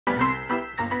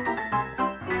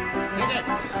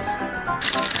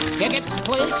Tickets,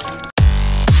 please.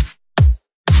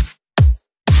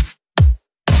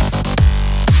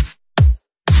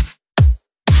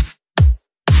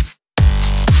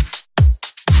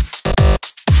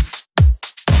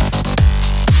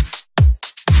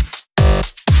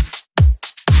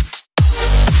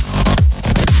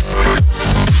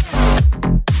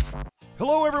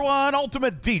 Hello everyone,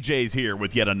 UltimatDjz here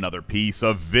with yet another piece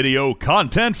of video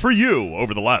content for you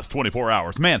over the last 24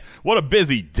 hours. Man, what a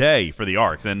busy day for the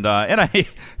ARCs, and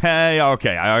hey,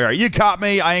 okay, all right, you caught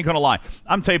me, I ain't gonna lie.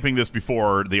 I'm taping this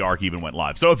before the ARC even went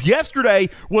live, so if yesterday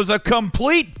was a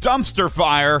complete dumpster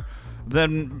fire,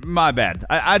 then my bad.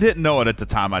 I didn't know it at the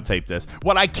time I taped this.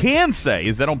 What I can say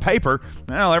is that on paper,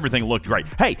 well, everything looked great.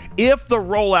 Hey, if the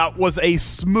rollout was a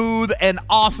smooth and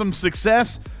awesome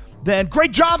success, then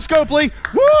great job, Scopely.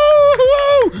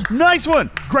 Woo! Nice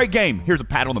one. Great game. Here's a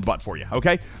pat on the butt for you,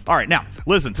 okay? All right, now,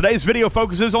 listen, today's video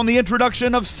focuses on the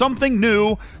introduction of something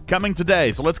new coming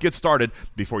today. So let's get started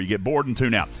before you get bored and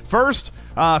tune out. First,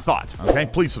 thoughts, okay?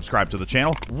 Please subscribe to the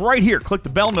channel. Right here, click the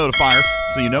bell notifier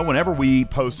so you know whenever we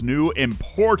post new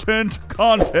important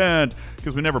content,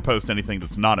 because we never post anything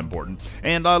that's not important.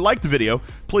 And like the video,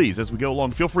 please, as we go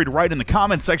along, feel free to write in the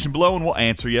comment section below and we'll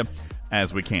answer you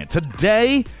as we can.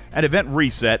 Today at Event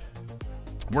Reset,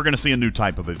 we're going to see a new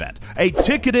type of event. A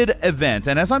ticketed event,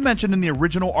 and as I mentioned in the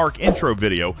original ARC intro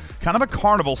video, kind of a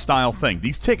carnival style thing.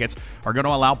 These tickets are going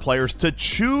to allow players to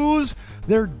choose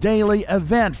their daily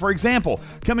event. For example,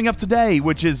 coming up today,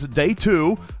 which is day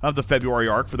 2 of the February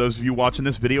ARC, for those of you watching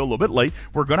this video a little bit late,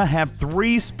 we're going to have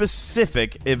 3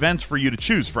 specific events for you to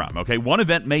choose from, okay? One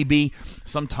event may be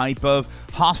some type of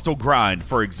hostile grind,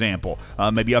 for example,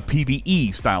 maybe a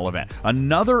PvE style event.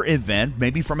 Another event,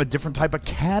 maybe from a different type of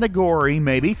category,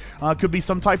 maybe, could be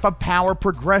some type of power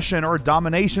progression or a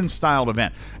domination style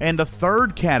event. And the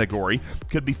third category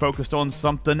could be focused on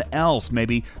something else,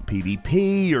 maybe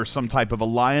PvP or some type of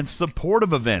alliance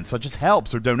supportive events, such as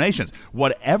helps or donations.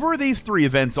 Whatever these 3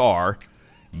 events are,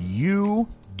 you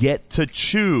get to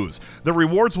choose. The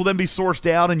rewards will then be sourced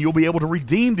out, and you'll be able to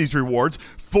redeem these rewards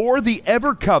for the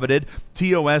ever-coveted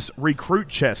TOS recruit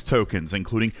chest tokens,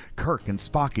 including Kirk and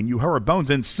Spock and Uhura Bones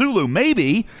and Sulu,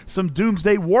 maybe some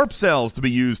Doomsday Warp Cells to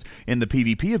be used in the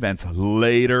PvP events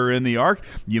later in the ARC.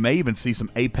 You may even see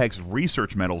some Apex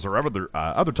research medals or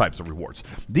other types of rewards.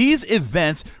 These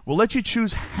events will let you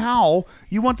choose how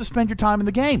you want to spend your time in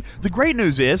the game. The great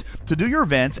news is, to do your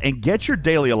events and get your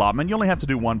daily allotment, you only have to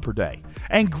do 1 per day.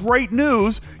 And great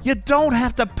news, you don't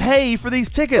have to pay for these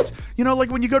tickets. You know,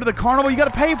 like when you go to the carnival, you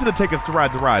got to pay for the tickets to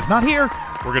ride the rides. Not here.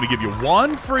 We're going to give you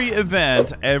 1 free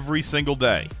event every single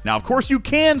day. Now, of course, you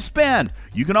can spend.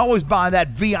 You can always buy that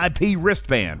VIP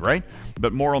wristband, right?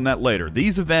 But more on that later.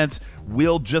 These events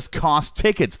will just cost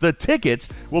tickets. The tickets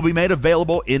will be made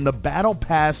available in the Battle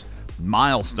Pass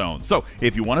milestones. So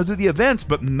if you want to do the events,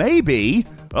 but maybe,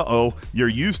 you're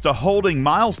used to holding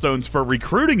milestones for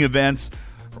recruiting events,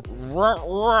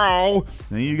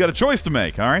 you got a choice to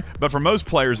make, all right? But for most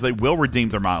players, they will redeem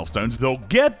their milestones. They'll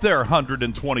get their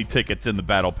 120 tickets in the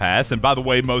Battle Pass. And by the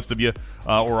way, most of you,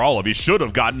 or all of you, should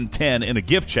have gotten 10 in a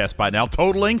gift chest by now,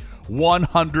 totaling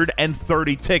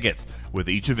 130 tickets, with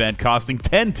each event costing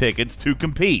 10 tickets to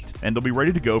compete. And they'll be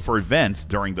ready to go for events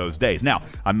during those days. Now,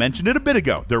 I mentioned it a bit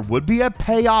ago. There would be a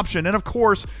pay option, and of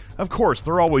course,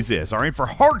 there always is, all right? For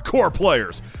hardcore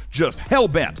players, just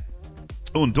hell-bent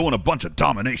on doing a bunch of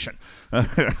domination.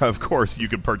 Of course, you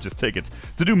can purchase tickets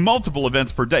to do multiple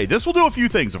events per day. This will do a few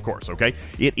things, of course, okay?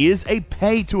 It is a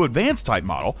pay-to-advance type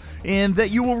model in that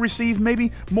you will receive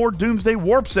maybe more Doomsday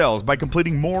Warp Cells by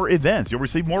completing more events. You'll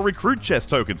receive more recruit chest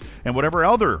tokens and whatever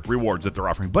other rewards that they're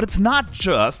offering. But it's not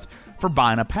just for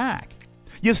buying a pack.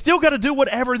 You still got to do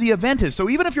whatever the event is. So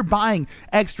even if you're buying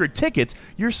extra tickets,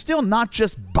 you're still not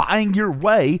just buying your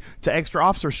way to extra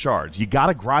officer shards. You got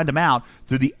to grind them out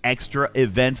through the extra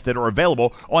events that are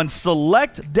available on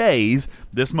select days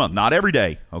this month. Not every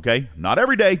day, okay? Not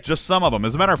every day, just some of them.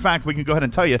 As a matter of fact, we can go ahead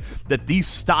and tell you that these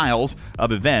styles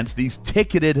of events, these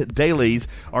ticketed dailies,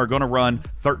 are going to run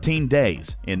 13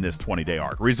 days in this 20-day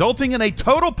arc, resulting in a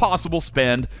total possible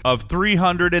spend of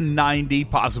 390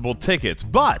 possible tickets.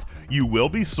 But you will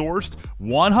be sourced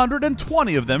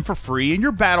 120 of them for free in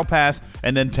your Battle Pass,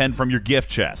 and then 10 from your gift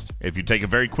chest. If you take a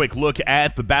very quick look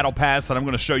at the Battle Pass that I'm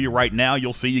going to show you right now,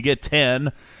 you'll see you get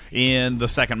 10 in the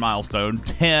 2nd milestone,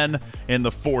 10 in the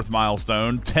 4th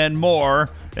milestone, 10 more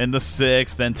in the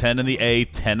 6th, then 10 in the 8th,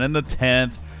 10 in the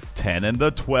 10th, 10 in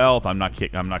the 12th.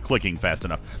 I'm not clicking fast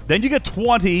enough. Then you get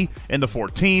 20 in the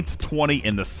 14th, 20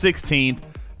 in the 16th,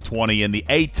 20 in the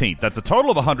 18th. That's a total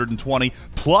of 120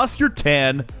 plus your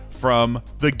 10 from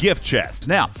the gift chest.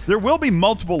 Now, there will be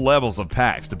multiple levels of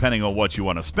packs depending on what you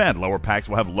want to spend. Lower packs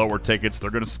will have lower tickets. They're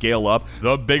going to scale up.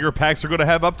 The bigger packs are going to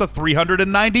have up to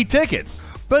 390 tickets.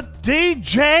 But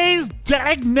DJ's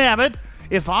dagnabbit,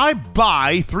 if I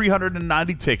buy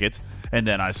 390 tickets, and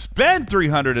then I spend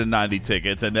 390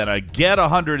 tickets, and then I get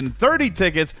 130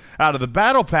 tickets out of the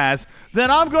Battle Pass, then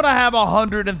I'm going to have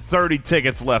 130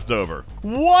 tickets left over.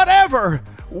 Whatever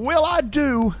will I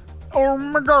do? Oh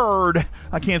my god.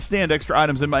 I can't stand extra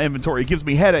items in my inventory. It gives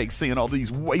me headaches seeing all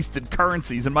these wasted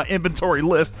currencies in my inventory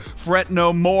list. Fret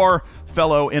no more,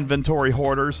 fellow inventory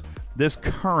hoarders. This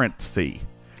currency,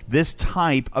 this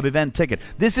type of event ticket,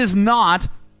 this is not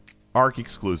ARC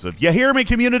exclusive. You hear me,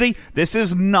 community? This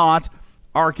is not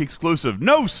ARC exclusive.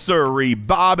 No sirree,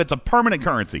 Bob. It's a permanent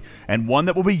currency and one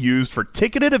that will be used for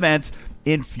ticketed events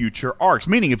in future ARCs.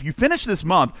 Meaning if you finish this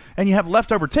month and you have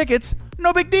leftover tickets,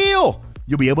 no big deal.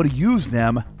 You'll be able to use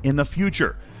them in the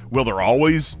future. Will there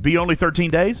always be only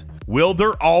 13 days? Will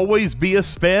there always be a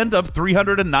spend of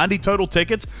 390 total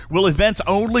tickets? Will events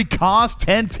only cost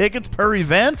 10 tickets per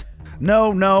event?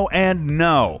 No, no, and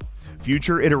no.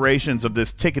 Future iterations of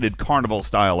this ticketed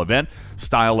carnival-style event,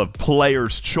 style of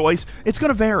player's choice, it's going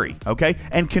to vary, okay?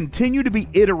 And continue to be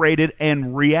iterated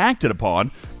and reacted upon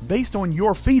based on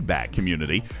your feedback,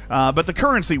 community. But the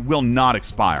currency will not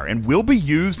expire and will be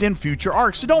used in future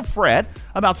ARCs. So don't fret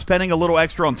about spending a little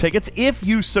extra on tickets. If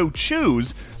you so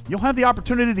choose, you'll have the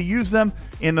opportunity to use them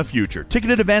in the future.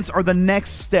 Ticketed events are the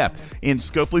next step in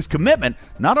Scopely's commitment,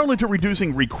 not only to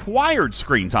reducing required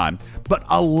screen time, but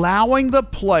allowing the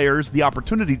players the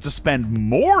opportunity to spend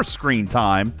more screen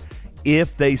time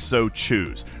if they so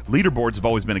choose. Leaderboards have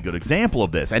always been a good example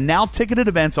of this, and now ticketed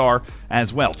events are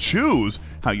as well. Choose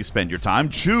how you spend your time,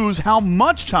 choose how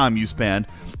much time you spend,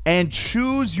 and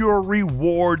choose your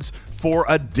rewards for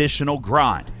additional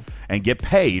grind, and get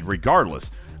paid regardless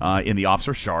in the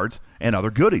officer shards and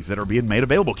other goodies that are being made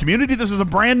available. Community, this is a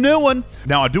brand new one.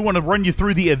 Now, I do want to run you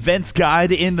through the events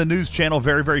guide in the news channel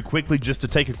very, very quickly just to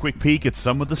take a quick peek at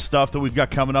some of the stuff that we've got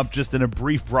coming up just in a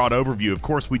brief, broad overview. Of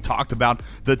course, we talked about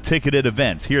the ticketed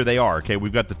events. Here they are, okay?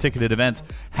 We've got the ticketed events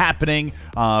happening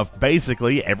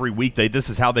basically every weekday. This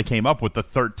is how they came up with the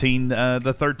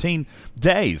 13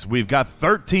 days. We've got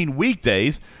 13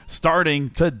 weekdays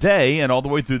starting today and all the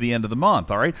way through the end of the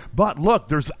month, all right? But look,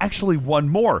 there's actually one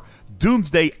more.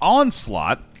 Doomsday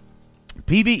Onslaught,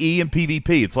 PvE and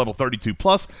PvP. It's level 32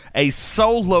 plus, a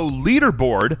solo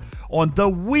leaderboard on the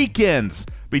weekends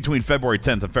between February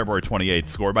 10th and February 28th.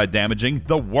 Score by damaging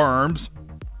the worms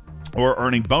or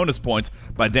earning bonus points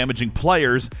by damaging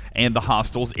players and the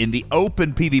hostiles in the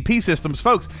open PvP systems.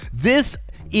 Folks, this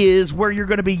is where you're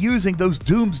going to be using those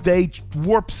Doomsday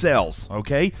warp cells,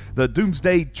 okay? The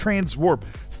Doomsday transwarp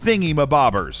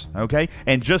thingy-mabobbers, okay?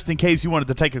 And just in case you wanted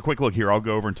to take a quick look here, I'll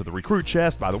go over into the recruit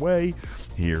chest. By the way,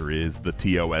 here is the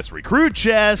TOS recruit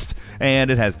chest,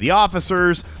 and it has the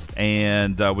officers,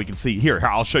 and we can see here,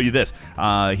 I'll show you this.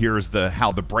 Here's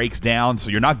how the breaks down.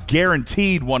 So you're not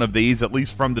guaranteed one of these, at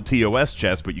least from the TOS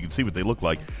chest, but you can see what they look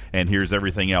like. And here's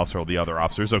everything else for all the other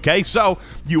officers, okay? So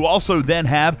you also then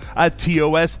have a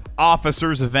TOS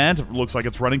officers event. It looks like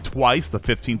it's running twice, the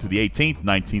 15th through the 18th,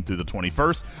 19th through the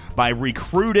 21st, by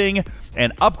recruiting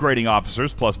and upgrading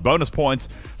officers, plus bonus points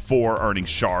for earning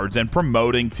shards and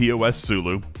promoting TOS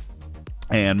Sulu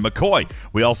and McCoy.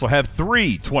 We also have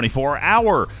 3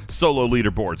 24-hour solo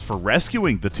leaderboards for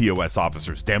rescuing the TOS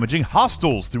officers, damaging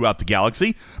hostiles throughout the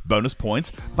galaxy, bonus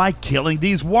points by killing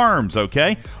these worms,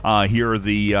 okay? Here are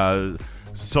the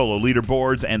solo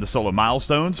leaderboards and the solo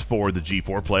milestones for the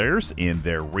G4 players in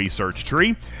their research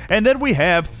tree. And then we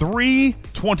have 3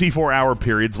 24-hour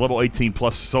periods, level 18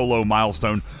 plus solo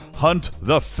milestone, Hunt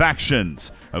the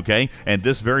Factions. Okay, and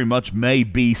this very much may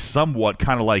be somewhat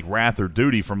kind of like Wrath or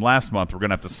Duty from last month. We're going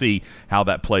to have to see how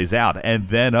that plays out. And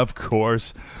then, of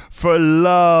course, for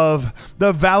love,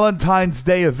 the Valentine's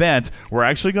Day event. We're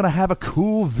actually going to have a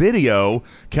cool video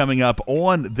coming up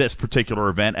on this particular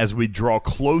event as we draw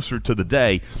closer to the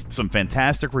day. Some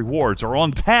fantastic rewards are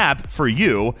on tap for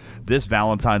you this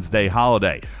Valentine's Day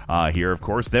holiday. Here, of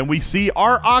course, then we see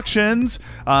our auctions.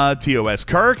 TOS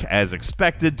Kirk, as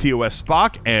expected, TOS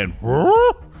Spock, and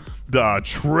the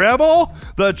Treble.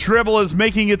 The Treble is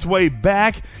making its way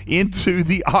back into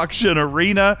the auction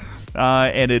arena,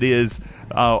 and it is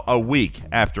a week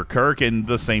after Kirk in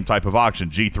the same type of auction,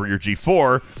 G3 or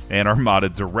G4, and Armada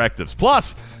directives.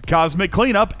 Plus, Cosmic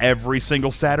Cleanup every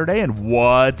single Saturday. And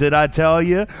what did I tell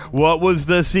you? What was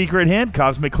the secret hint?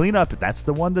 Cosmic Cleanup, that's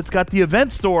the one that's got the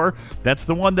event store. That's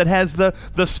the one that has the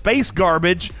space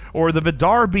garbage or the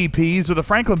Vidar BPs or the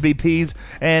Franklin BPs.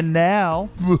 And now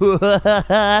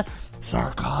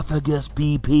sarcophagus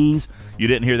PPs. You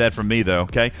didn't hear that from me, though,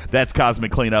 okay? That's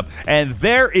Cosmic Cleanup, and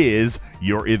there is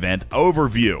your event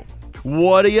overview.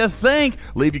 What do you think?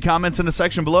 Leave your comments in the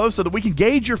section below so that we can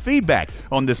gauge your feedback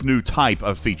on this new type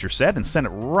of feature set and send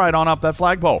it right on up that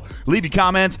flagpole. Leave your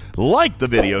comments, like the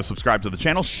video, subscribe to the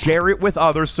channel, share it with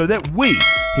others so that we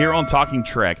here on Talking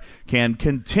Trek can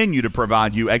continue to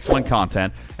provide you excellent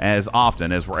content as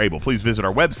often as we're able. Please visit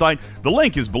our website. The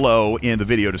link is below in the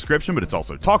video description, but it's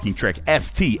also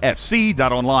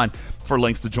TalkingTrekSTFC.online for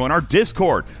links to join our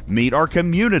Discord, meet our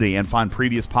community, and find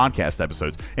previous podcast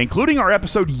episodes, including our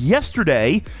episode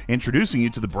yesterday introducing you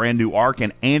to the brand new arc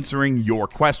and answering your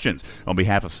questions. On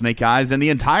behalf of Snake Eyes and the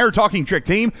entire Talking Trek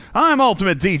team, I'm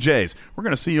UltimatDjz. We're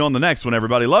going to see you on the next one,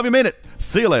 everybody. Love you, mean it.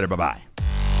 See you later. Bye-bye.